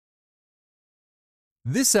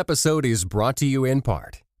This episode is brought to you in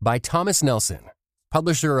part by Thomas Nelson,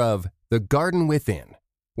 publisher of The Garden Within,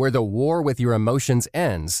 where the war with your emotions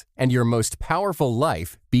ends and your most powerful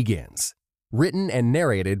life begins. Written and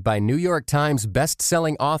narrated by New York Times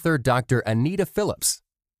best-selling author Dr. Anita Phillips.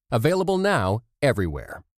 Available now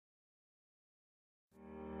everywhere.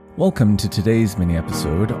 Welcome to today's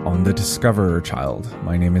mini-episode on The Discoverer Child.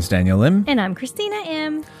 My name is Daniel Lim. And I'm Christina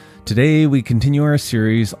M. Today, we continue our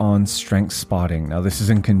series on strength spotting. Now, this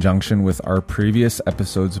is in conjunction with our previous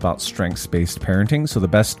episodes about strengths-based parenting. So the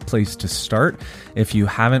best place to start, if you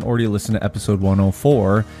haven't already listened to episode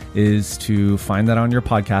 104, is to find that on your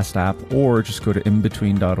podcast app or just go to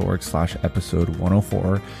inbetween.org/episode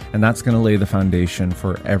 104. And that's going to lay the foundation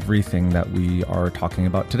for everything that we are talking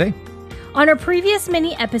about today. On our previous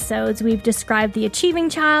mini episodes, we've described the achieving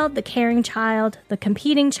child, the caring child, the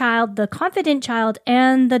competing child, the confident child,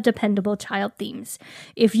 and the dependable child themes.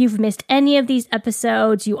 If you've missed any of these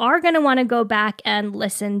episodes, you are going to want to go back and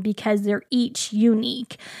listen because they're each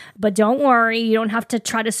unique. But don't worry, you don't have to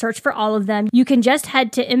try to search for all of them. You can just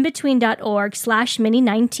head to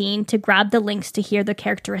inbetween.org/mini19 to grab the links to hear the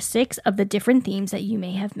characteristics of the different themes that you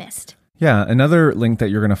may have missed. Yeah, another link that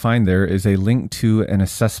you're going to find there is a link to an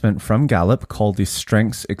assessment from Gallup called the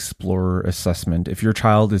Strengths Explorer Assessment. If your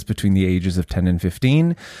child is between the ages of 10 and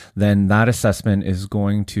 15, then that assessment is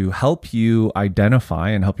going to help you identify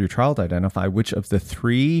and help your child identify which of the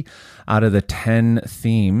 3 out of the 10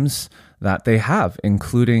 themes that they have,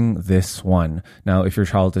 including this one. Now, if your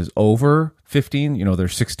child is over 15, they're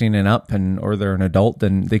 16 and up, or they're an adult,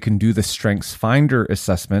 then they can do the Strengths Finder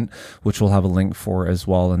assessment, which we'll have a link for as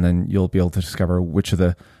well. And then you'll be able to discover which of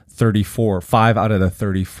the 5 out of the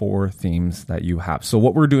 34 themes that you have. So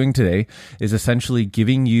what we're doing today is essentially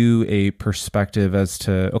giving you a perspective as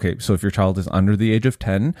to, okay, so if your child is under the age of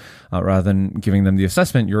 10, rather than giving them the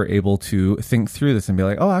assessment, you're able to think through this and be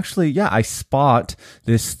like, oh, actually, yeah, I spot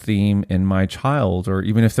this theme in my child. Or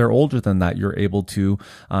even if they're older than that, you're able to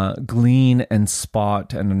glean and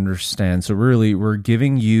spot and understand. So really, we're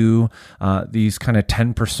giving you these kind of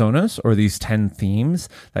 10 personas or these 10 themes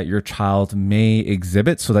that your child may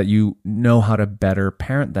exhibit so that you know how to better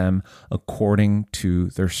parent them according to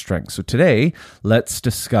their strengths. So today, let's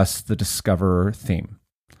discuss the Discoverer theme.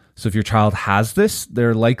 So if your child has this,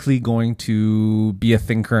 they're likely going to be a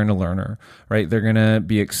thinker and a learner, right? They're going to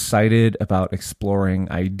be excited about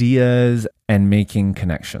exploring ideas and making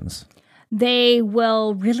connections. They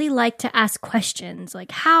will really like to ask questions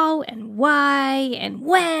like how and why and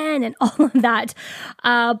when and all of that.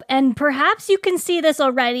 And perhaps you can see this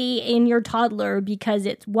already in your toddler because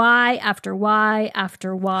it's why after why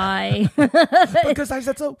after why. Because I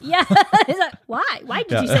said so. Yeah. Why? Why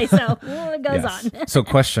did you say so? Well, it goes on. So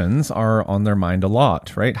questions are on their mind a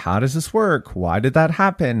lot, right? How does this work? Why did that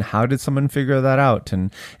happen? How did someone figure that out? And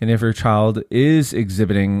if your child is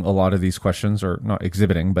exhibiting a lot of these questions, or not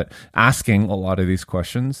exhibiting, but asking a lot of these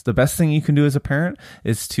questions, the best thing you can do as a parent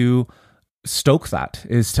is to stoke that,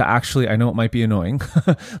 is to actually, I know it might be annoying,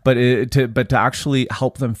 but to actually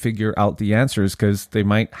help them figure out the answers, because they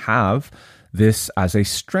might have this as a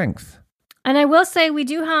strength. And I will say we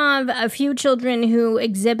do have a few children who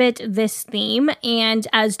exhibit this theme, and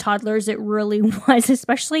as toddlers it really was,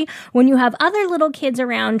 especially when you have other little kids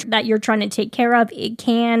around that you're trying to take care of, it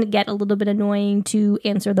can get a little bit annoying to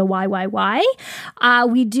answer the why.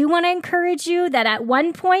 We do want to encourage you that at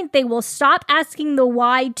one point they will stop asking the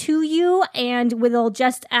why to you and they'll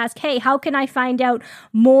just ask, hey, how can I find out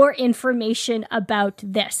more information about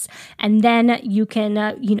this? And then you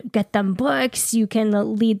can get them books, you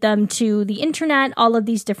can lead them to the internet, all of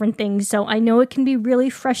these different things. So I know it can be really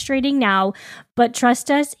frustrating now, but trust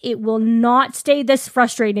us, it will not stay this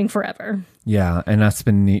frustrating forever. Yeah, and that's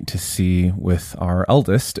been neat to see with our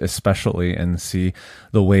eldest, especially, and see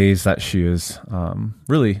the ways that she is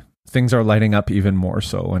really, things are lighting up even more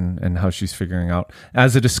so, and how she's figuring out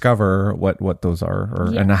as a discoverer what those are,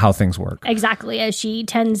 and how things work. Exactly, as she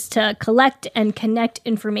tends to collect and connect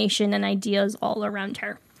information and ideas all around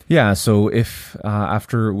her. Yeah, so if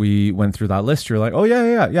after we went through that list, you're like, oh,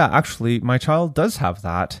 yeah, actually, my child does have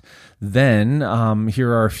that, then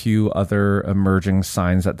here are a few other emerging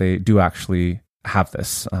signs that they do actually have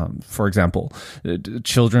this. For example,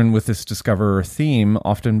 children with this discoverer theme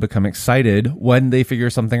often become excited when they figure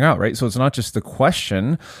something out, right? So it's not just the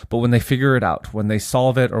question, but when they figure it out, when they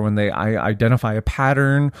solve it, or when they identify a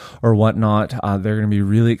pattern or whatnot, they're going to be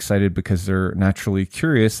really excited because they're naturally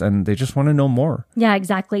curious and they just want to know more. Yeah,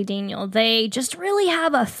 exactly, Daniel. They just really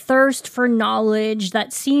have a thirst for knowledge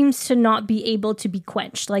that seems to not be able to be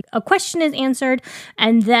quenched. Like a question is answered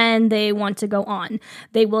and then they want to go on.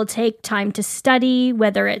 They will take time to study,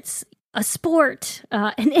 whether it's a sport,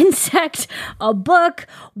 an insect, a book,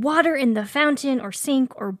 water in the fountain or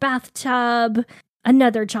sink or bathtub,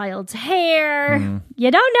 another child's hair.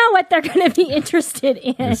 You don't know what they're going to be interested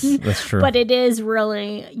in. Yes, that's true. But it is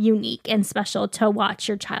really unique and special to watch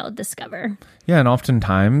your child discover. Yeah, and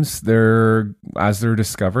oftentimes as they're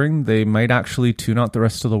discovering, they might actually tune out the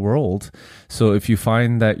rest of the world. So if you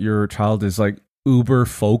find that your child is like uber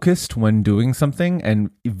focused when doing something and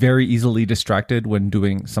very easily distracted when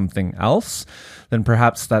doing something else, then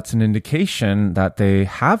perhaps that's an indication that they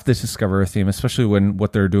have this discover a theme, especially when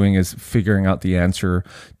what they're doing is figuring out the answer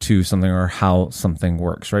to something or how something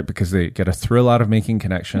works, right? Because they get a thrill out of making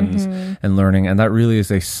connections and learning, and that really is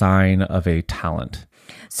a sign of a talent.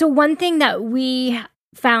 So one thing that we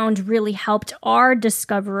found really helped our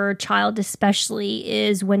discoverer child especially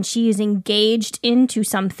is when she is engaged into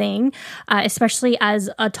something, especially as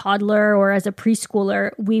a toddler or as a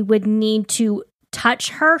preschooler, we would need to touch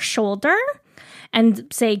her shoulder and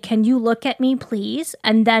say, "Can you look at me, please?"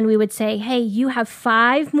 And then we would say, "Hey, you have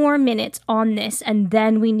 5 more minutes on this, and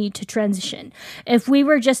then we need to transition." If we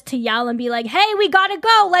were just to yell and be like, "Hey, we gotta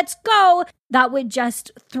go, let's go," that would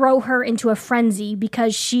just throw her into a frenzy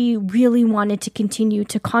because she really wanted to continue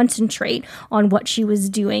to concentrate on what she was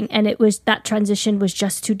doing. And that transition was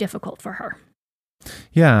just too difficult for her.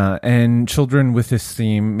 Yeah, and children with this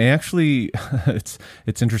theme may actually,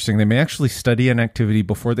 it's interesting, they may actually study an activity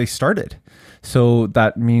before they start it. So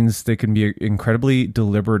that means they can be incredibly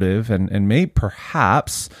deliberative and may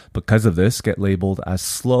perhaps, because of this, get labeled as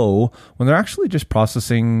slow when they're actually just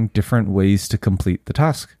processing different ways to complete the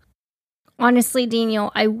task. Honestly,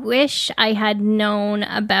 Daniel, I wish I had known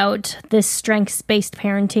about this strengths-based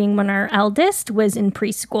parenting when our eldest was in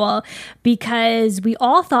preschool, because we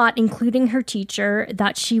all thought, including her teacher,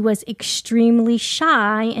 that she was extremely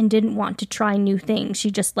shy and didn't want to try new things. She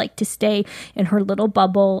just liked to stay in her little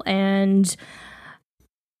bubble and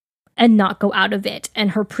not go out of it. And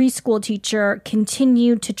her preschool teacher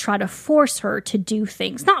continued to try to force her to do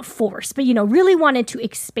things. Not force, but, really wanted to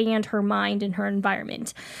expand her mind and her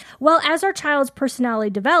environment. Well, as our child's personality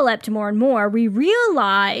developed more and more, we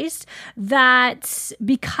realized that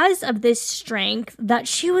because of this strength, that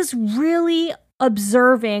she was really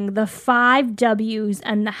observing the 5 W's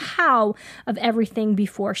and the how of everything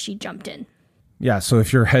before she jumped in. Yeah, so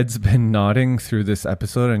if your head's been nodding through this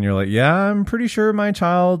episode and you're like, yeah, I'm pretty sure my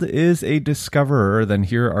child is a discoverer, then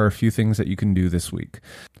here are a few things that you can do this week.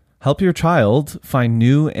 Help your child find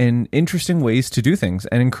new and interesting ways to do things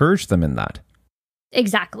and encourage them in that.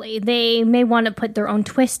 Exactly. They may want to put their own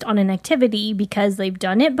twist on an activity because they've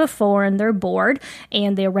done it before and they're bored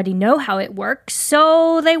and they already know how it works,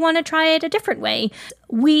 so they want to try it a different way.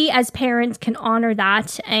 We as parents can honor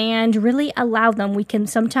that and really allow them. We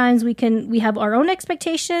have our own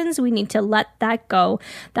expectations. We need to let that go.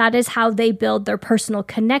 That is how they build their personal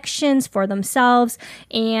connections for themselves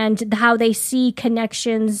and how they see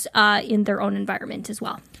connections in their own environment as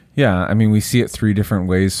well. Yeah, I mean, we see it 3 different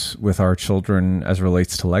ways with our children as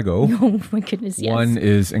relates to Lego. Oh my goodness, yes. One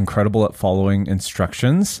is incredible at following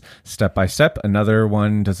instructions step by step. Another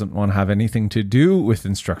one doesn't want to have anything to do with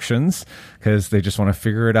instructions because they just want to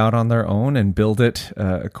figure it out on their own and build it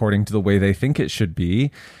according to the way they think it should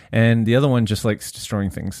be. And the other one just likes destroying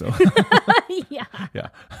things. So yeah.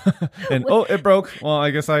 And it broke. Well,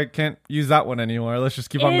 I guess I can't use that one anymore. Let's just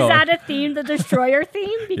keep on going. Is that a theme, the destroyer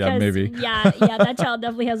theme? Because, yeah, maybe. Yeah, that child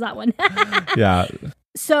definitely has that one. Yeah.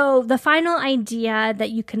 So the final idea that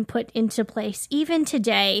you can put into place even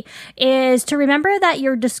today is to remember that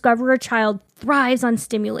your discoverer child thrives on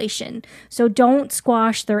stimulation. So don't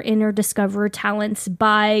squash their inner discoverer talents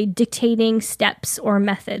by dictating steps or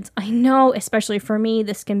methods. I know, especially for me,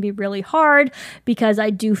 this can be really hard because I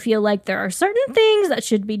do feel like there are certain things that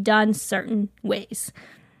should be done certain ways.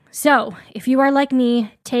 So, if you are like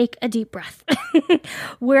me, take a deep breath.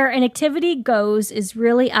 Where an activity goes is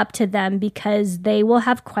really up to them because they will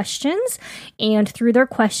have questions, and through their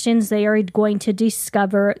questions, they are going to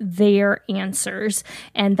discover their answers.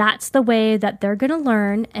 And that's the way that they're going to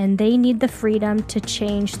learn, and they need the freedom to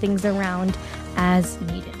change things around as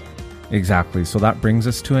needed. Exactly. So that brings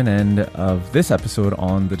us to an end of this episode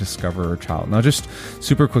on the Discoverer Child. Now, just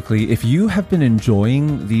super quickly, if you have been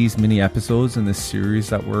enjoying these mini episodes in this series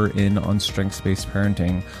that we're in on strengths-based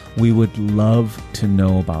parenting, we would love to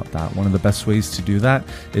know about that. One of the best ways to do that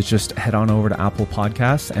is just head on over to Apple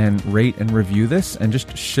Podcasts and rate and review this and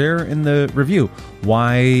just share in the review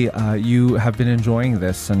why you have been enjoying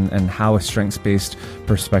this and how a strengths-based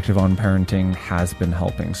perspective on parenting has been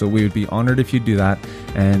helping. So we would be honored if you do that,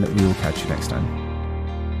 and we will catch you next time.